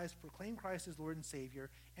baptized, proclaim Christ as Lord and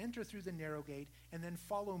Savior, enter through the narrow gate, and then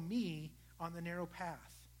follow me on the narrow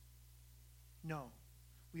path. No,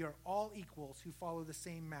 we are all equals who follow the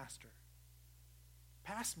same master.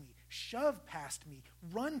 Pass me, shove past me,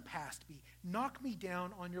 run past me, knock me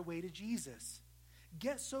down on your way to Jesus.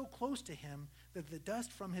 Get so close to him that the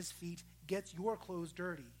dust from his feet gets your clothes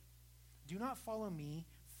dirty. Do not follow me,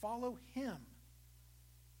 follow him.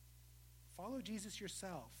 Follow Jesus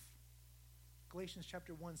yourself. Galatians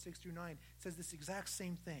chapter 1, 6 through 9 says this exact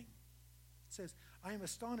same thing. It says, "I am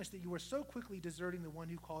astonished that you are so quickly deserting the one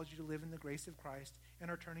who calls you to live in the grace of Christ and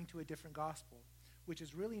are turning to a different gospel. which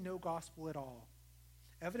is really no gospel at all.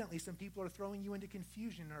 Evidently, some people are throwing you into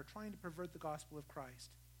confusion and are trying to pervert the gospel of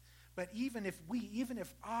Christ. But even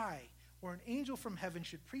if I, or an angel from heaven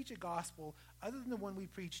should preach a gospel other than the one we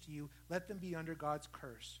preach to you, let them be under God's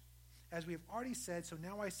curse. As we have already said, so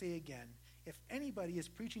now I say again, if anybody is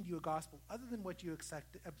preaching to you a gospel other than what you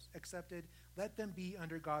accepted, let them be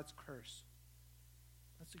under God's curse.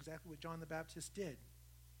 That's exactly what John the Baptist did.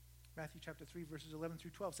 Matthew chapter 3, verses 11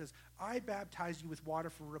 through 12 says, I baptize you with water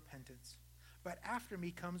for repentance, but after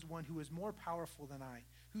me comes one who is more powerful than I,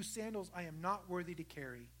 whose sandals I am not worthy to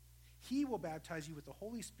carry. He will baptize you with the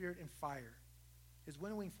Holy Spirit and fire. His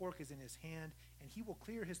winnowing fork is in his hand, and he will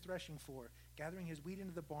clear his threshing floor, gathering his wheat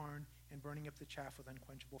into the barn and burning up the chaff with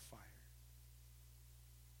unquenchable fire.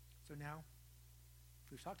 So now,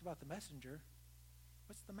 if we've talked about the messenger,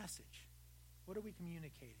 what's the message? What are we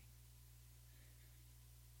communicating?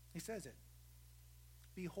 He says it.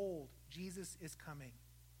 Behold, Jesus is coming.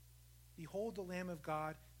 Behold the Lamb of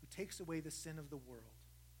God who takes away the sin of the world.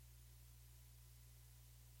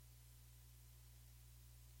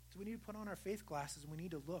 So we need to put on our faith glasses and we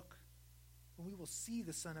need to look. And we will see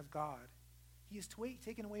the Son of God. He has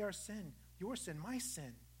taken away our sin, your sin, my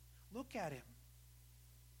sin. Look at him.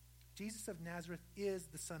 Jesus of Nazareth is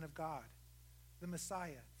the Son of God, the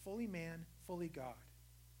Messiah, fully man, fully God.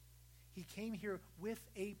 He came here with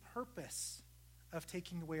a purpose of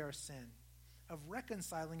taking away our sin, of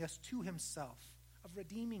reconciling us to himself, of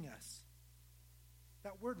redeeming us.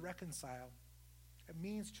 That word reconcile, it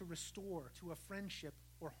means to restore to a friendship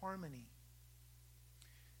or harmony.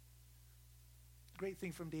 Great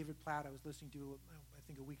thing from David Platt I was listening to, I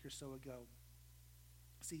think a week or so ago.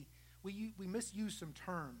 See, we misuse some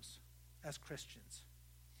terms as Christians.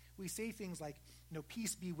 We say things like,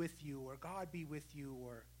 peace be with you, or God be with you,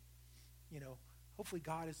 or, hopefully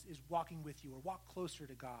God is walking with you, or walk closer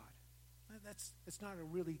to God. That's not a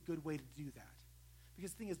really good way to do that.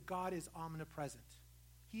 Because the thing is, God is omnipresent.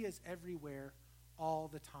 He is everywhere all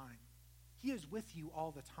the time. He is with you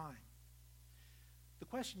all the time. The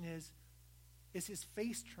question is his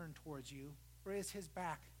face turned towards you, or is his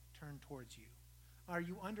back turned towards you? Are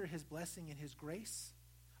you under his blessing and his grace,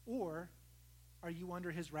 or are you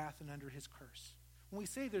under his wrath and under his curse? When we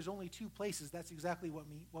say there's only two places, that's exactly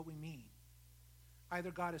what we mean. Either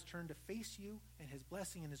God has turned to face you, and his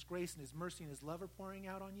blessing and his grace and his mercy and his love are pouring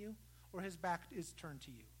out on you, or his back is turned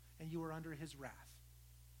to you, and you are under his wrath.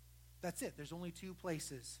 That's it. There's only two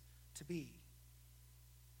places to be.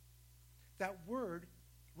 That word,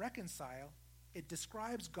 reconcile, it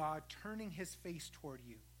describes God turning his face toward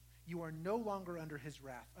you. You are no longer under his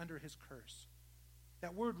wrath, under his curse.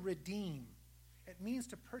 That word redeem, it means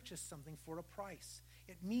to purchase something for a price.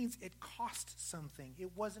 It means it cost something.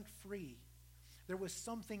 It wasn't free. There was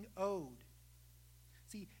something owed.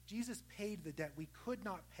 See, Jesus paid the debt we could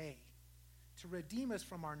not pay to redeem us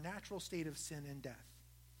from our natural state of sin and death.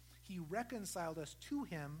 He reconciled us to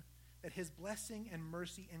him that his blessing and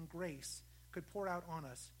mercy and grace could pour out on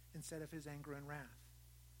us instead of his anger and wrath.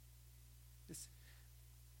 This,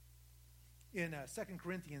 in 2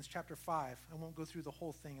 Corinthians chapter 5, I won't go through the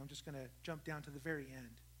whole thing. I'm just going to jump down to the very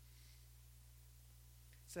end.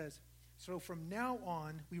 It says, so from now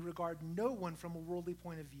on, we regard no one from a worldly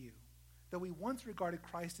point of view. Though we once regarded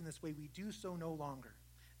Christ in this way, we do so no longer.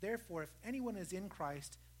 Therefore, if anyone is in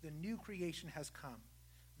Christ, the new creation has come.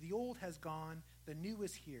 The old has gone, the new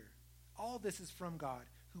is here. All this is from God,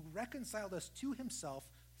 who reconciled us to himself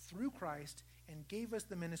through Christ and gave us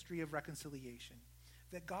the ministry of reconciliation.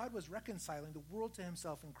 That God was reconciling the world to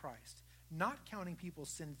himself in Christ, not counting people's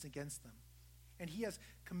sins against them. And he has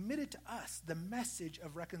committed to us the message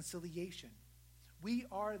of reconciliation. We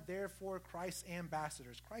are therefore Christ's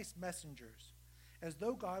ambassadors, Christ's messengers, as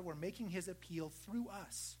though God were making his appeal through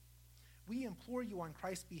us. We implore you on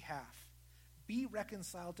Christ's behalf, be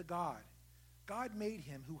reconciled to God. God made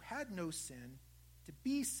him who had no sin to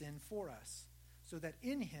be sin for us, so that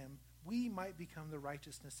in him we might become the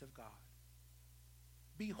righteousness of God.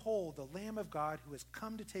 Behold, the Lamb of God who has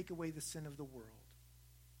come to take away the sin of the world.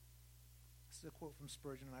 This is a quote from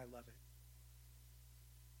Spurgeon, and I love it.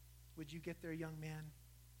 Would you get there, young man?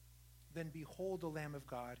 Then behold the Lamb of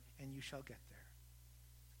God, and you shall get there.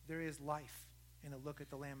 There is life in a look at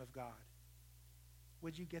the Lamb of God.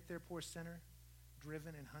 Would you get there, poor sinner,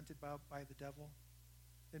 driven and hunted by the devil?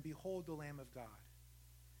 Then behold the Lamb of God.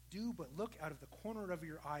 Do but look out of the corner of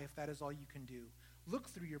your eye if that is all you can do. Look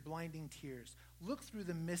through your blinding tears. Look through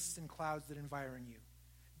the mists and clouds that environ you.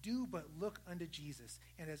 Do but look unto Jesus,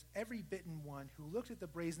 and as every bitten one who looked at the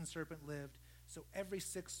brazen serpent lived, so every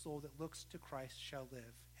sick soul that looks to Christ shall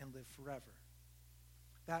live, and live forever.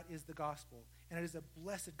 That is the gospel, and it is a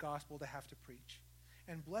blessed gospel to have to preach.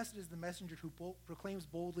 And blessed is the messenger who proclaims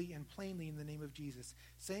boldly and plainly in the name of Jesus,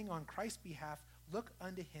 saying on Christ's behalf, look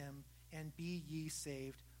unto him and be ye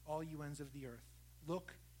saved, all you ends of the earth.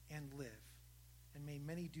 Look and live. And may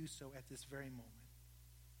many do so at this very moment.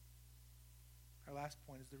 Our last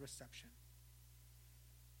point is the reception.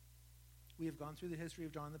 We have gone through the history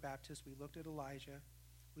of John the Baptist. We looked at Elijah.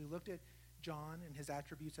 We looked at John and his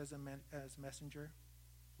attributes as messenger.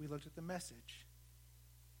 We looked at the message.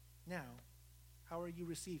 Now, how are you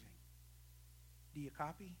receiving? Do you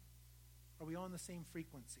copy? Are we on the same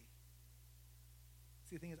frequency?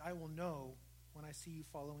 See, the thing is, I will know when I see you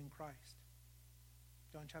following Christ.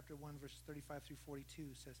 John chapter 1, verses 35 through 42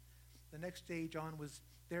 says, the next day John was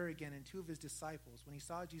there again, and two of his disciples. When he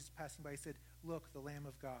saw Jesus passing by, he said, look, the Lamb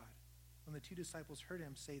of God. When the two disciples heard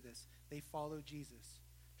him say this, they followed Jesus.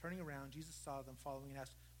 Turning around, Jesus saw them following and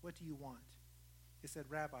asked, what do you want? They said,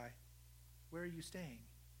 Rabbi, where are you staying?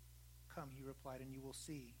 Come, he replied, and you will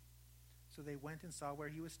see. So they went and saw where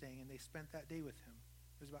he was staying, and they spent that day with him.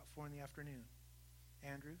 It was about 4 p.m.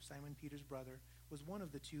 Andrew, Simon Peter's brother, was one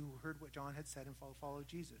of the two who heard what John had said and followed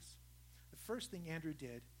Jesus. The first thing Andrew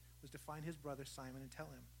did was to find his brother Simon and tell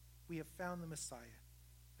him, we have found the Messiah,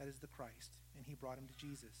 that is the Christ, and he brought him to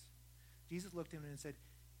Jesus. Jesus looked at him and said,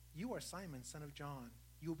 you are Simon, son of John.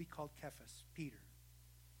 You will be called Cephas, Peter.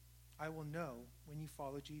 I will know when you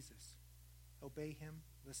follow Jesus. Obey him,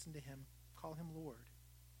 listen to him, call him Lord.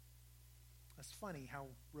 It's funny how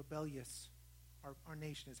rebellious our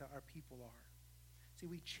nation is, how our people are. See,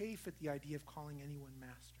 we chafe at the idea of calling anyone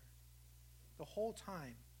master. The whole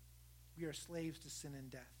time, we are slaves to sin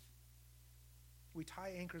and death. We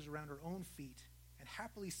tie anchors around our own feet and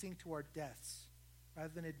happily sink to our deaths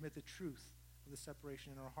rather than admit the truth of the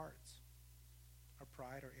separation in our hearts, our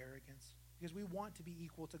pride, our arrogance, because we want to be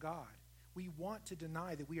equal to God. We want to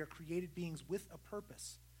deny that we are created beings with a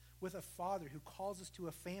purpose, with a Father who calls us to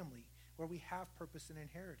a family where we have purpose and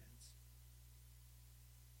inheritance.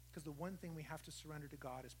 Because the one thing we have to surrender to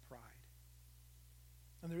God is pride.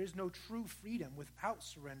 And there is no true freedom without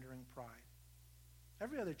surrendering pride.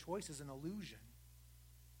 Every other choice is an illusion.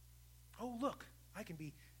 Oh, look, I can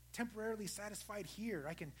be temporarily satisfied here.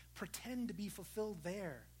 I can pretend to be fulfilled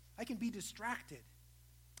there. I can be distracted.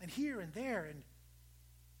 And here and there. And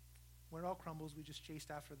when it all crumbles, we just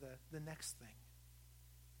chased after the next thing,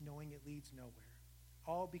 knowing it leads nowhere.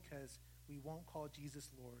 All because we won't call Jesus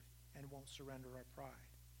Lord and won't surrender our pride.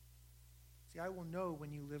 See, I will know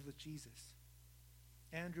when you live with Jesus.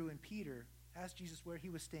 Andrew and Peter asked Jesus where he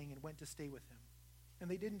was staying and went to stay with him.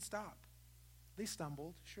 And they didn't stop. They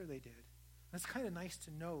stumbled. Sure they did. And it's kind of nice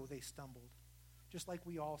to know they stumbled, just like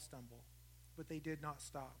we all stumble. But they did not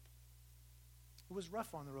stop. It was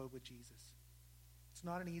rough on the road with Jesus. It's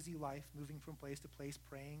not an easy life, moving from place to place,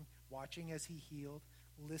 praying, watching as he healed,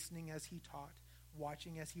 listening as he taught,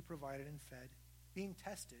 watching as he provided and fed, being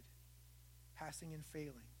tested, passing and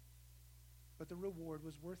failing. But the reward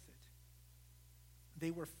was worth it.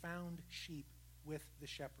 They were found sheep with the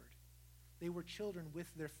shepherd. They were children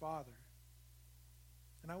with their father.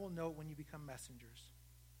 And I will know it when you become messengers,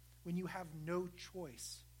 when you have no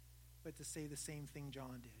choice but to say the same thing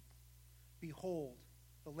John did. Behold,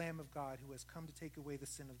 the Lamb of God who has come to take away the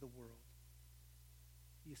sin of the world.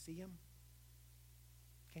 Do you see him?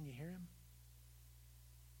 Can you hear him?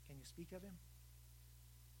 Can you speak of him?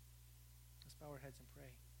 Let's bow our heads and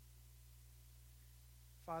pray.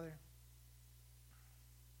 Father,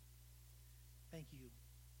 thank you.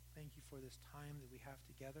 Thank you for this time that we have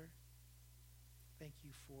together. Thank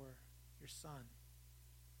you for your Son.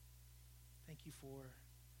 Thank you for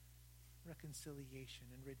reconciliation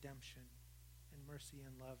and redemption and mercy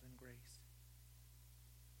and love and grace.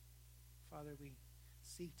 Father, we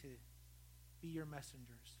seek to be your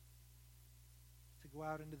messengers, to go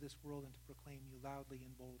out into this world and to proclaim you loudly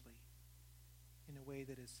and boldly in a way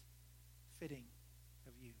that is fitting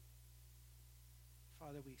of you.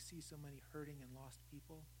 Father, we see so many hurting and lost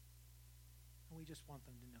people, and we just want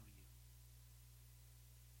them to know you.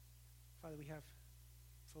 Father, we have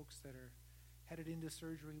folks that are headed into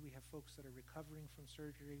surgery. We have folks that are recovering from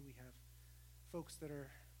surgery. We have folks that are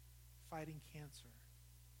fighting cancer.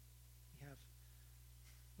 We have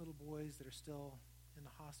little boys that are still in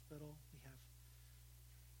the hospital. We have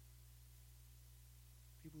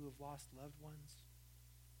people who have lost loved ones,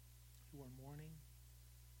 who are mourning.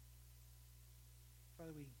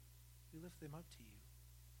 Father, we lift them up to you.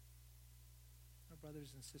 Our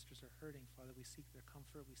brothers and sisters are hurting, Father. We seek their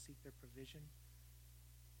comfort. We seek their provision.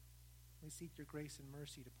 We seek your grace and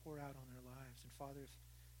mercy to pour out on their lives. And Father, if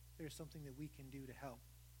there's something that we can do to help,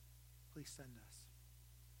 please send us.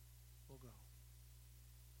 We'll go.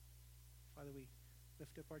 Father, we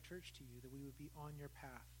lift up our church to you, that we would be on your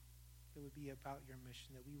path, that would be about your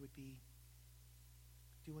mission, that we would be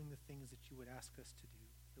doing the things that you would ask us to do,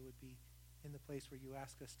 that would be in the place where you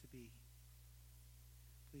ask us to be.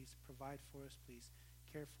 Please provide for us. Please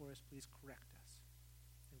care for us. Please correct us,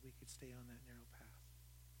 that we could stay on that narrow path.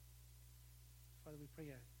 Father, we pray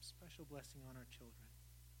a special blessing on our children,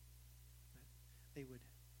 that they would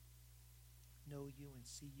know you and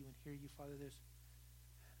see you and hear you. Father, there's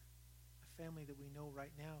a family that we know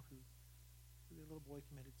right now who their little boy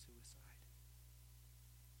committed suicide.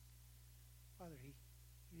 Father, he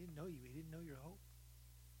didn't know you. He didn't know your hope.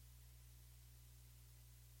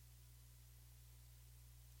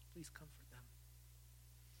 Please comfort them.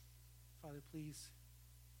 Father, please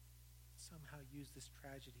somehow use this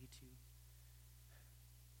tragedy to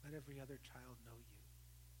let every other child know you,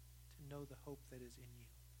 to know the hope that is in you.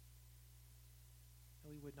 That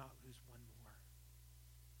we would not lose one more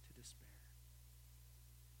to despair.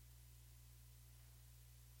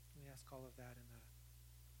 We ask all of that in the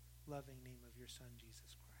loving name of your Son,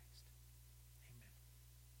 Jesus Christ. Amen.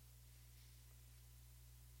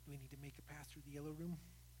 Do we need to make a pass through the yellow room?